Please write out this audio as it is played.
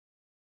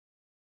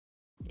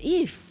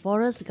If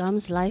Forrest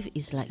Gump's life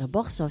is like a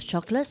box of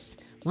chocolates,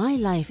 my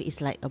life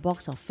is like a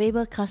box of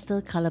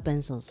Faber-Castell color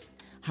pencils.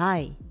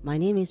 Hi, my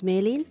name is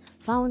Maylin,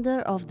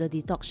 founder of The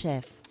Detox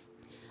Chef.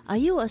 Are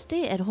you a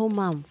stay-at-home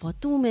mom for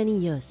too many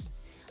years?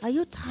 Are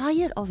you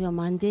tired of your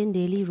mundane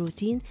daily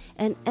routine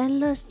and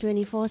endless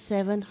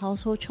 24/7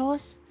 household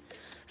chores?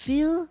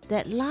 Feel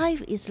that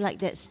life is like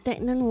that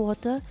stagnant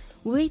water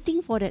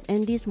waiting for that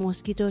Andes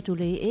mosquito to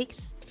lay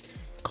eggs?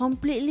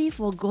 Completely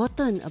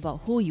forgotten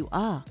about who you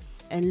are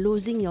and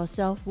losing your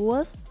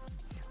self-worth?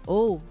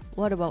 Oh,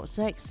 what about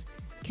sex?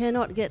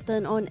 Cannot get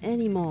turned on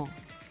anymore.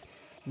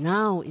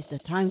 Now is the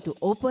time to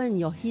open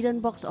your hidden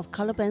box of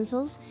color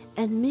pencils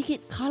and make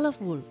it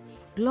colorful,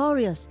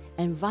 glorious,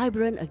 and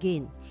vibrant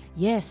again.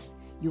 Yes,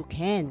 you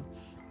can.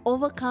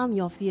 Overcome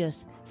your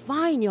fears,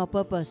 find your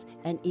purpose,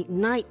 and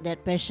ignite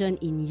that passion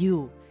in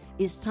you.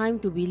 It's time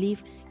to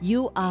believe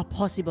you are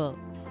possible.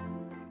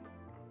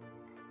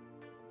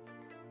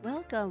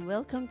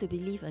 Welcome to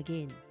Believe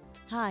Again.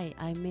 Hi,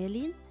 I'm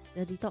Maylin,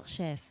 the Detox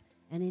Chef,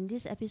 and in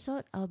this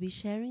episode, I'll be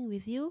sharing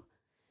with you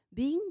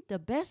being the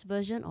best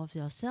version of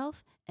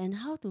yourself and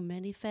how to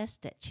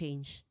manifest that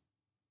change.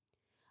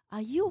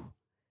 Are you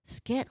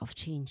scared of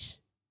change?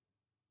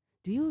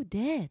 Do you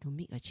dare to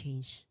make a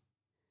change?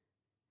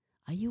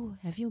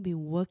 Have you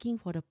been working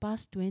for the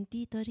past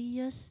 20, 30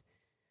 years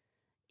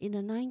in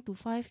a 9 to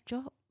 5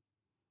 job?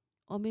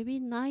 Or maybe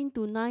 9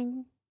 to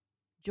 9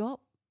 job?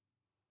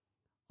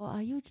 Or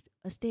are you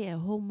a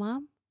stay-at-home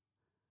mom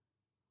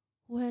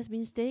who has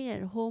been staying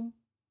at home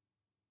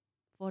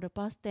for the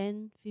past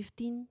 10,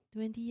 15,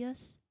 20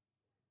 years?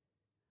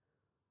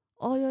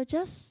 Or you're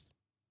just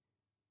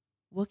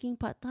working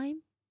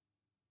part-time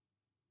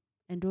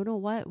and don't know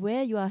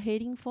where you are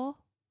heading for?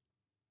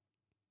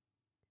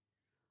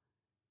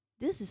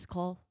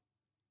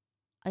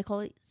 I call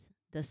it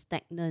the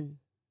stagnant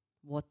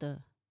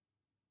water.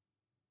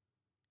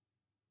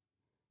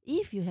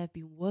 If you have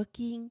been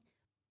working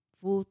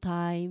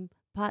full-time,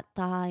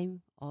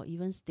 part-time, or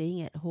even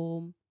staying at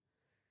home,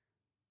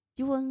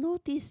 you will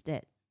notice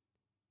that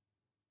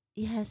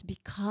it has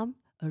become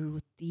a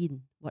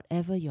routine,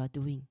 whatever you are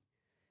doing.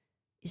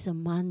 It's a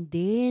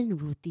mundane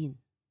routine.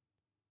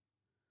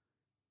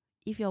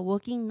 If you're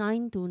working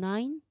 9 to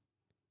 9,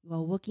 you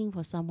are working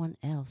for someone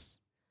else.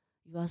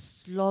 You are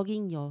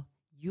slogging your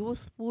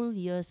youthful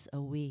years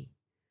away.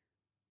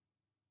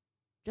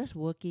 Just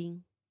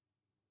working,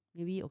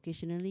 maybe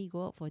occasionally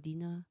go out for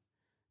dinner,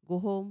 go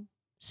home,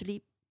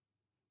 sleep.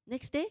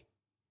 Next day,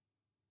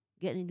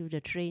 get into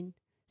the train,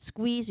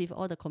 squeeze with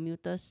all the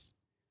commuters,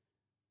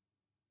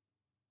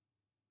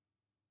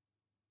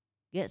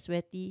 get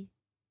sweaty,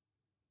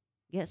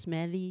 get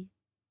smelly,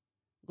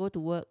 go to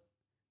work,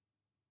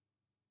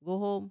 go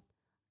home.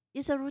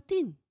 It's a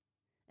routine.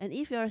 And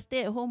if you're a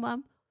stay-at-home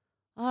mom,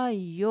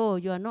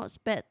 you are not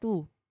spared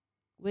too.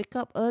 Wake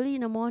up early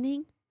in the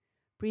morning,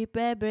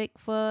 prepare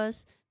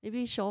breakfast,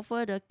 maybe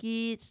chauffeur the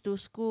kids to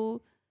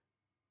school,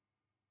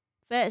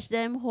 fetch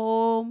them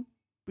home,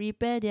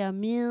 prepare their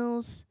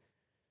meals,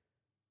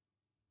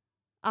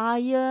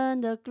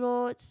 iron the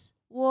clothes,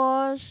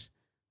 wash.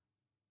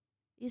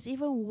 It's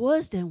even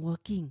worse than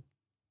working.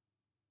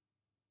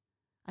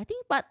 I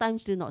think part-time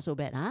still not so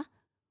bad, huh?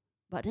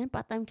 But then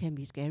part-time can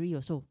be scary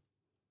also.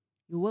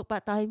 You work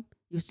part-time,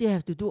 you still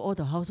have to do all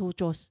the household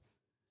chores.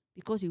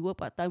 Because you work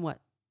part-time,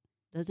 what?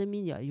 Doesn't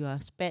mean you are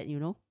spared,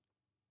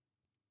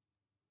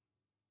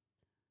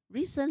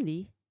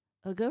 Recently,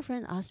 a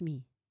girlfriend asked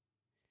me,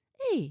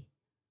 "Hey,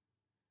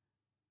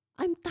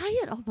 I'm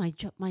tired of my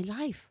job, my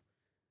life.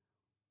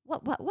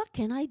 What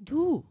can I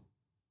do?"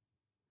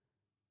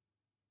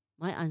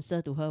 My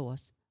answer to her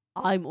was,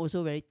 "I'm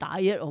also very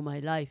tired of my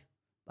life."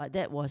 But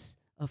that was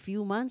a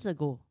few months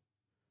ago.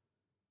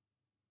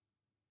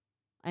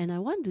 And I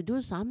want to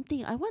do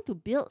something. I want to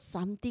build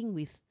something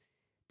with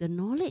the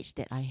knowledge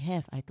that I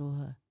have, I told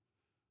her.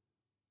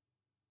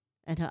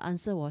 And her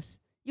answer was,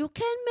 "You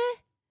can,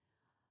 meh?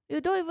 You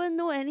don't even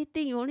know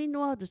anything. You only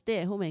know how to stay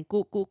at home and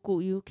cook.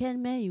 You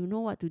can, meh? You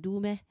know what to do,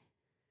 meh?"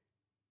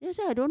 I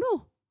said, "I don't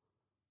know.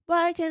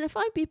 But I can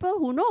find people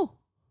who know.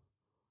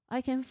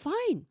 I can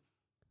find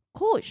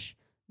coach,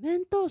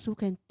 mentors who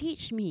can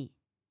teach me,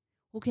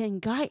 who can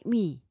guide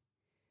me,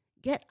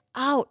 get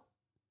out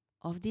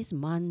of this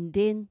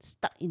mundane,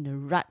 stuck in the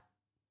rut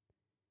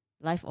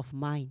life of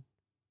mine."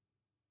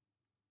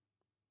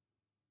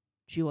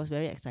 She was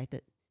very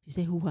excited. She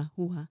said, "Who, huh?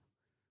 Who, huh?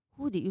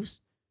 Who did you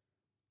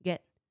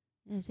get?"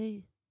 And I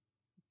say,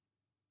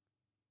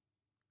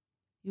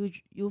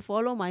 you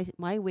follow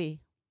my way.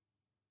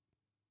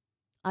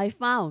 I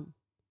found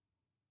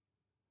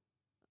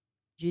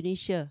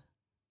Janisha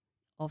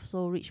of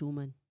Soul Rich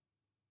Woman.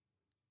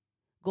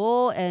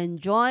 Go and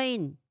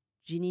join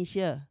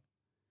Janisha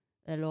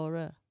at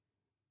Laura.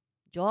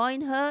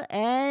 Join her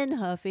and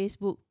her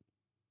Facebook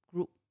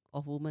group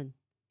of women,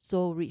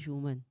 Soul Rich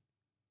Woman.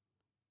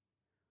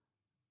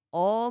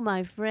 All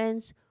my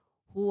friends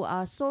who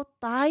are so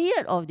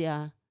tired of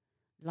their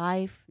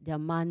life, their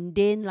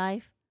mundane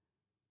life,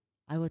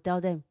 I will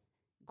tell them,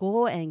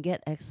 go and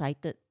get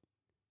excited.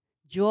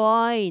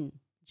 Join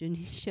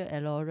Janisha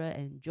Elora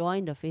and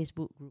join the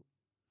Facebook group.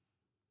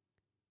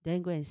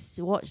 Then go and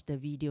watch the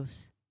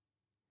videos.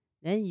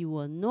 Then you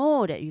will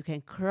know that you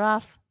can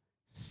craft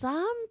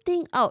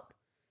something out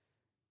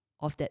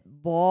of that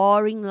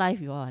boring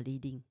life you are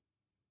leading.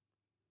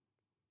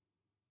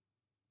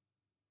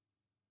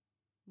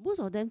 Most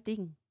of them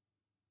think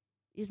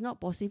it's not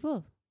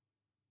possible.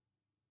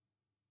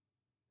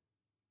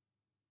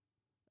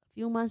 A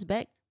few months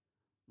back,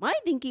 my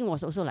thinking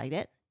was also like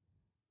that.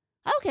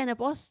 How can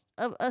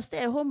a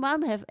stay-at-home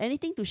mom have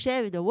anything to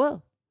share with the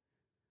world?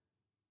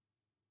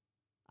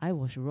 I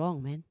was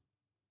wrong, man.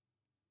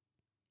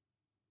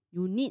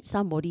 You need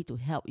somebody to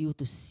help you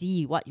to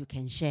see what you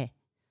can share.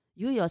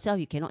 You yourself,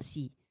 you cannot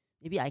see.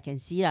 Maybe I can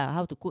see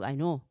how to cook, I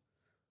know.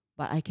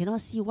 But I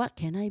cannot see what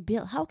can I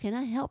build. How can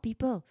I help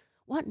people?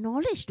 What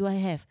knowledge do I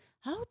have?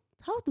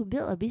 How to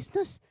build a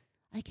business?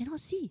 I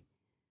cannot see.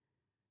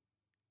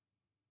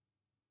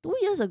 2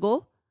 years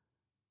ago,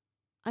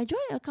 I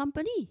joined a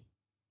company.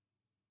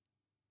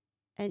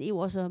 And it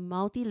was a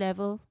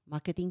multi-level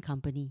marketing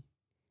company.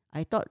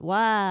 I thought,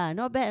 wow,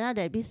 not bad,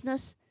 that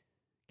business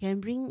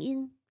can bring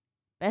in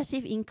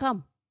passive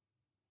income.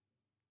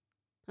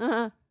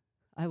 I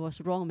was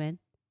wrong, man.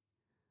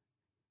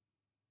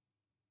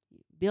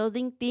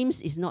 Building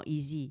teams is not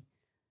easy.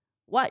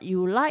 What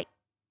you like,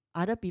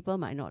 other people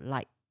might not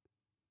like.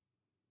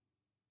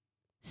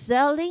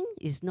 Selling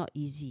is not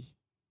easy.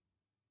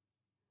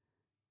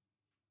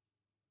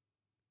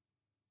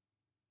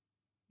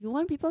 You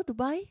want people to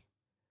buy?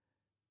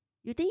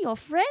 You think your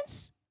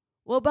friends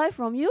will buy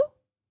from you?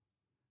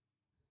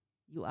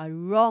 You are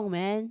wrong,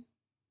 man.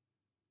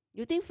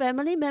 You think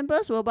family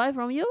members will buy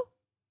from you?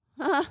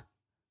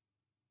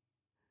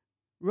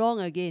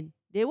 Wrong again.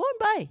 They won't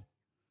buy.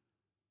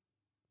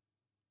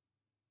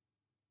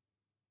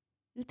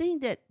 You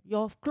think that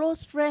your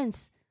close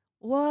friends,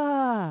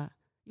 wow,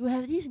 you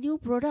have this new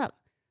product,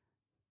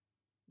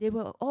 they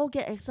will all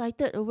get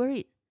excited over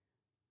it.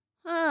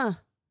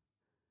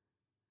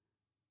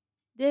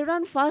 They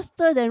run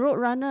faster than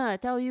Roadrunner, I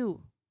tell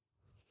you.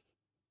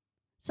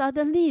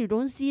 Suddenly, you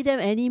don't see them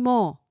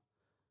anymore.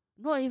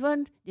 They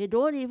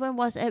don't even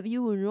WhatsApp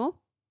you, you know.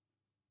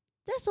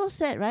 That's so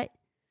sad, right?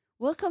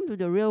 Welcome to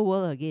the real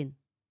world again.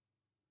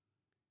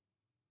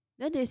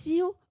 Then they see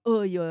you,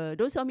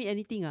 don't sell me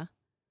anything.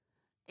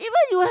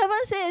 Even you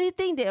haven't said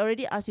anything, they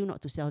already ask you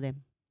not to sell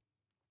them.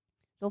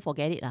 So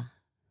forget it.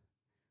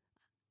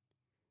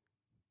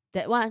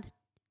 That one,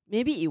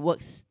 maybe it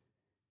works.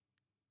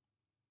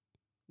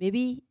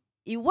 Maybe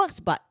it works,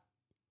 but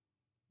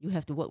you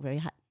have to work very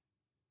hard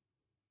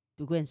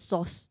to go and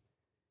source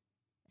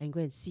and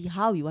go and see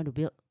how you want to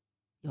build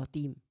your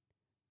team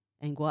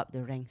and go up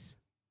the ranks.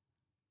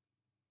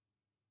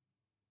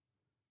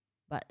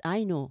 But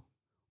I know,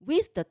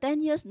 with the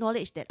 10 years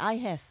knowledge that I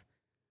have,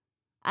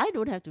 I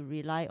don't have to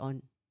rely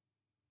on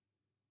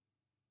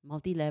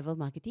multi-level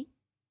marketing.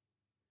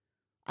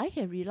 I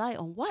can rely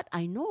on what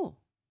I know.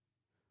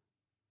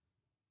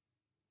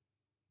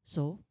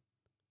 So,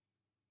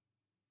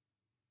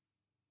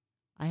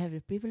 I have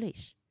the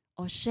privilege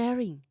of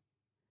sharing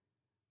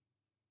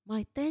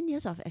my 10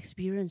 years of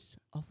experience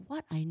of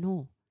what I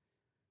know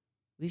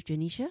with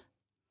Janisha.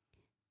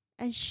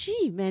 And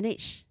she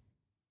managed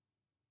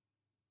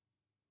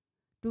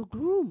to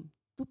groom,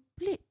 to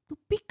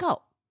pick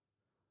out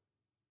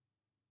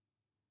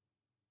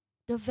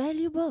the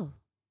valuable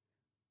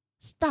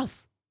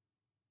stuff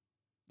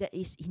that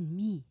is in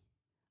me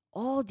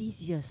all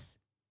these years.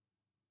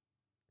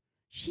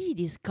 She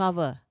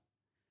discovered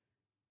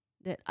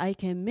that I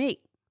can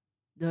make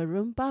the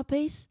rempah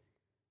paste,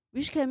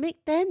 which can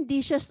make 10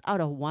 dishes out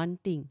of one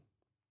thing.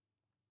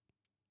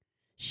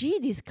 She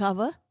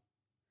discovered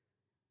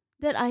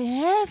that I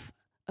have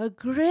a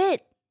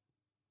great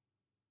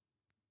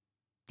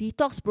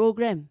detox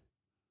program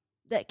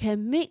that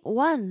can make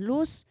one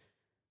lose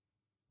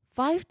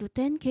 5 to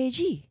 10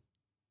 kg.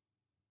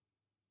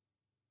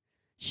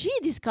 She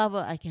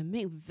discovered I can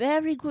make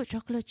very good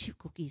chocolate chip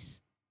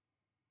cookies.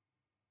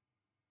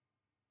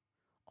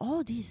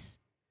 All this,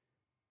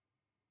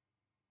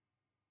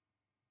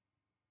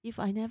 if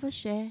I never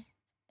share,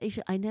 if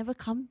I never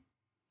come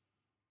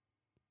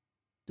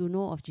to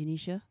know of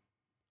Janisha,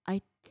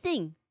 I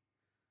think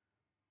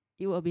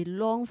it will be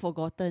long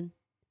forgotten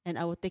and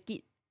I will take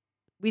it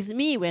with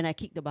me when I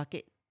kick the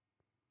bucket.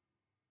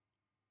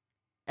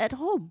 At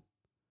home,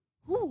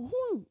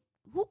 who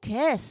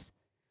cares?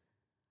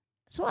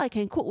 So I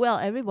can cook well,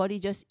 everybody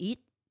just eat,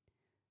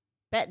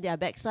 pat their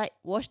backside,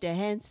 wash their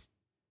hands,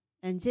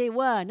 and say,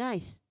 wow,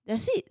 nice.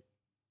 That's it.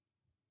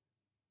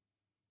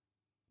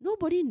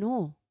 Nobody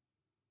know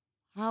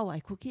how I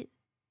cook it.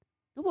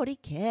 Nobody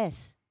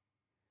cares.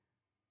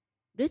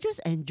 They just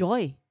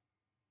enjoy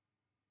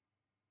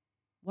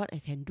what I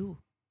can do.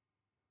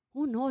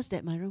 Who knows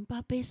that my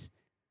rempah paste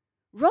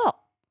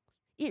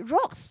It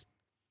rocks.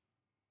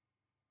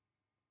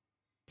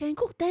 Can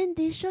cook 10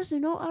 dishes,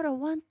 out of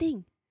one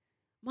thing.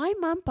 My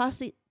mom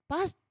passed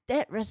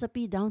that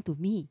recipe down to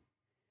me.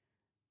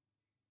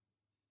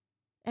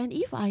 And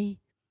if I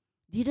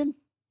didn't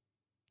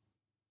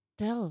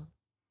tell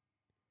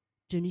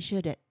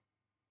Janisha, that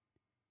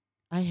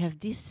I have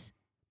this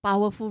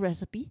powerful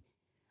recipe?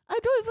 I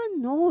don't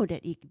even know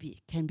that it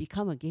can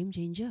become a game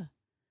changer.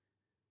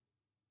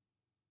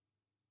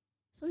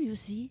 So you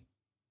see,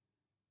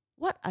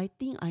 what I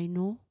think I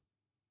know,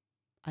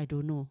 I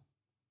don't know.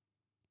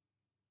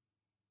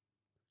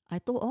 I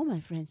told all my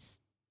friends,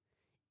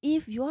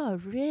 if you are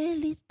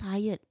really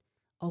tired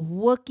of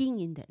working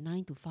in that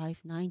 9 to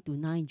 5, 9 to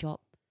 9 job,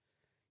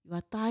 you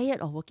are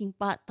tired of working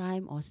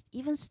part-time or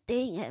even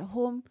staying at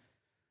home,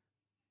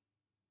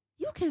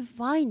 you can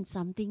find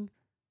something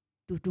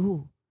to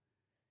do.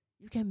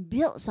 You can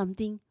build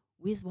something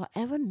with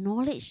whatever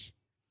knowledge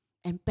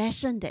and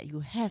passion that you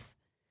have.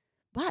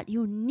 But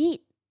you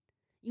need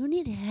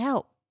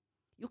help.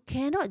 You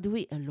cannot do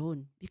it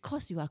alone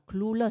because you are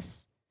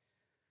clueless.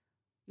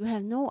 You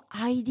have no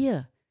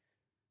idea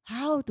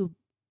how to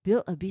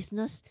build a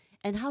business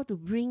and how to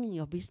bring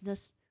your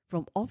business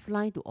from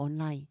offline to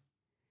online.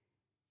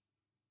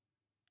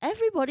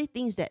 Everybody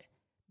thinks that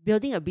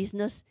building a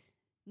business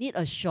need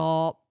a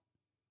shop,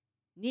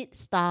 need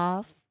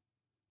staff,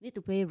 need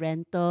to pay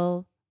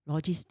rental,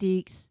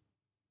 logistics.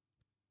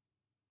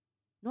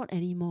 Not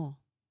anymore.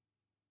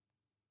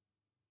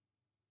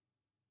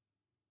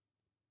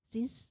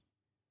 Since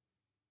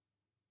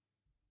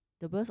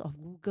the birth of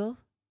Google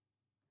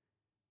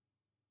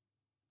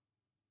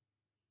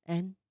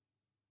and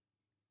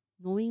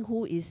knowing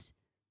who is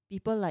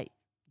people like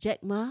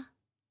Jack Ma,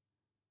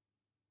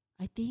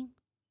 I think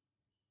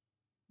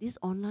this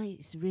online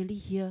is really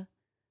here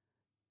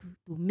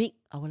to make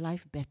our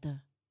life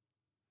better.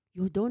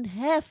 You don't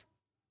have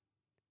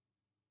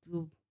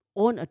to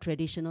own a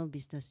traditional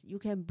business. You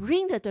can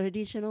bring the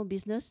traditional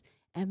business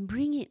and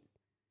bring it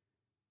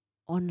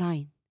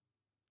online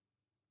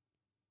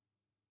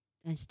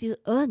and still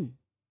earn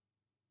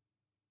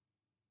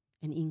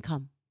an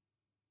income.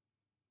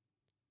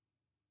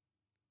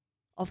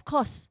 Of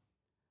course,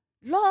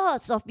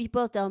 lots of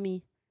people tell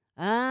me,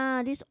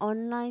 this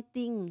online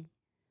thing,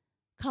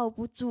 靠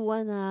不住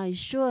one you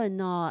sure or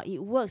not?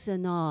 It works or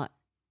not?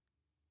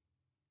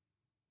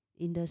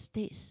 In the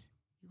States,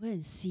 you go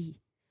and see.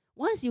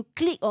 Once you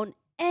click on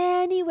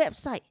any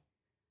website,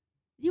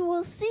 you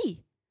will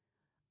see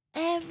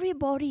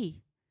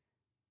everybody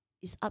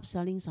is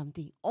upselling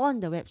something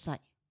on the website.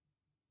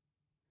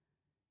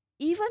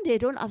 Even they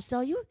don't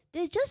upsell you,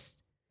 they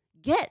just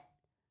get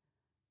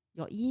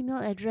your email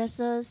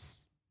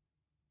addresses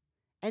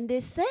and they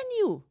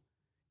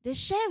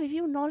share with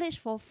you knowledge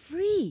for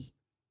free.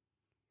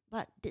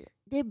 But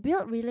they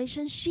build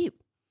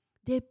relationship.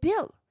 They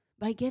build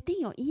by getting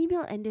your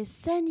email and they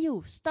send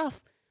you stuff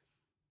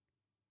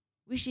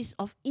which is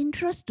of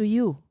interest to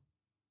you.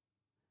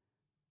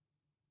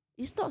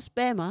 It's not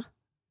spam.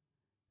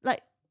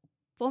 Like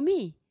for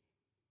me,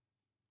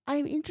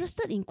 I'm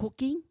interested in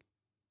cooking.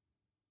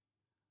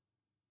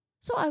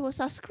 So I will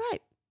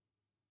subscribe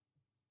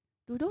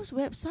to those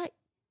website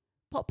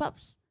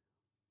pop-ups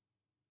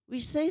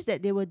which says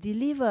that they will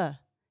deliver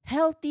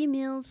healthy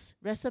meals,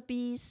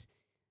 recipes,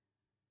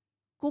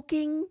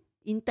 cooking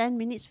in 10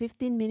 minutes,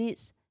 15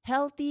 minutes,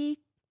 healthy,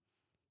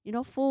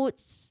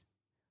 foods.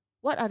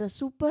 What are the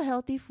super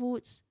healthy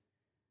foods?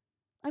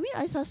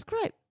 I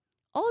subscribe.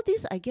 All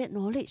this I get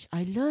knowledge,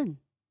 I learn,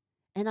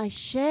 and I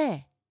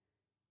share.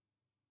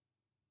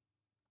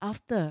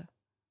 After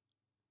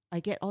I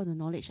get all the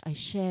knowledge, I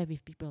share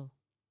with people.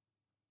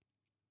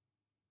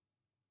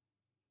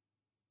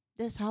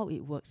 That's how it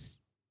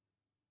works.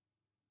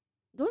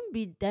 Don't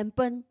be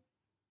dampened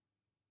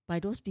by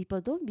those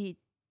people. Don't be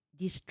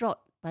distraught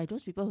by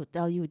those people who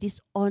tell you this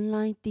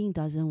online thing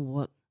doesn't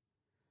work.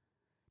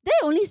 They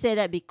only say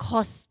that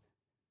because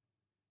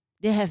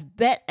they have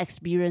bad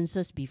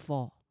experiences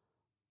before.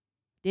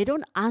 They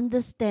don't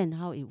understand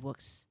how it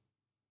works.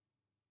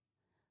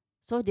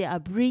 So they are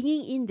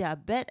bringing in their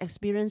bad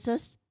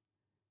experiences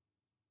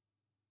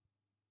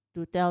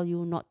to tell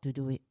you not to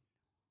do it.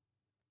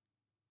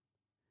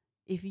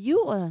 If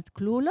you are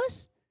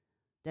clueless,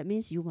 that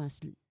means you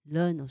must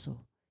learn also.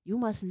 You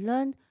must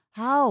learn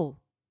how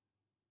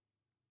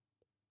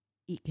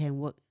it can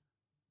work.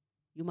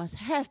 You must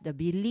have the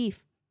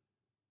belief.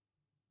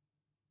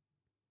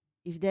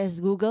 If there's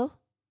Google,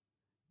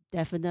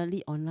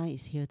 definitely online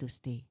is here to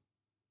stay.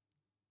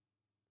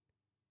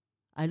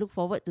 I look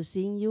forward to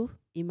seeing you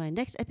in my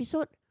next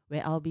episode,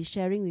 where I'll be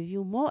sharing with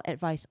you more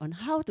advice on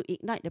how to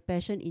ignite the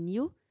passion in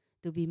you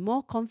to be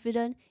more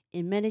confident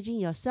in managing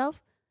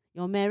yourself,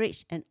 your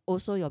marriage, and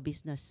also your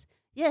business.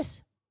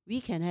 Yes,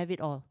 we can have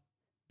it all.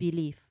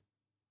 Believe.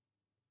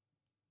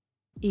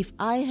 If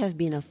I have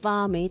been a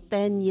farmer,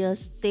 10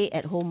 years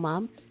stay-at-home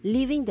mom,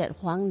 living that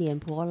Huang Nian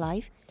Po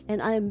life,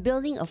 and I am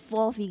building a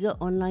 4-figure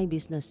online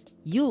business,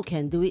 you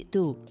can do it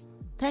too.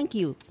 Thank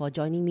you for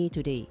joining me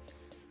today.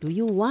 Do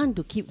you want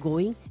to keep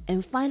going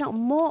and find out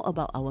more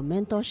about our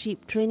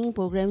mentorship training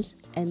programs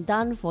and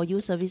done-for-you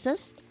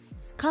services?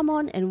 Come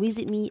on and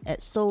visit me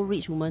at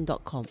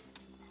soulrichwoman.com.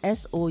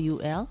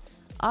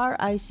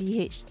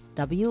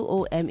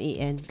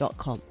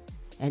 SOULRICHWOMAN.com.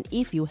 And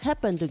if you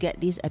happen to get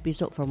this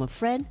episode from a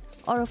friend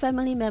or a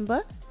family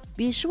member,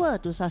 Be sure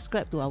to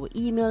subscribe to our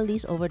email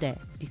list over there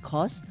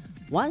because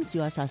once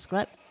you are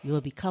subscribed, you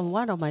will become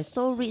one of my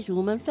Soul Rich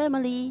Woman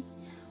family.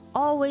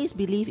 Always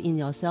believe in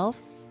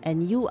yourself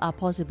and you are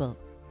possible.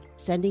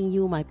 Sending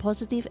you my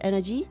positive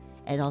energy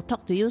and I'll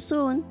talk to you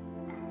soon.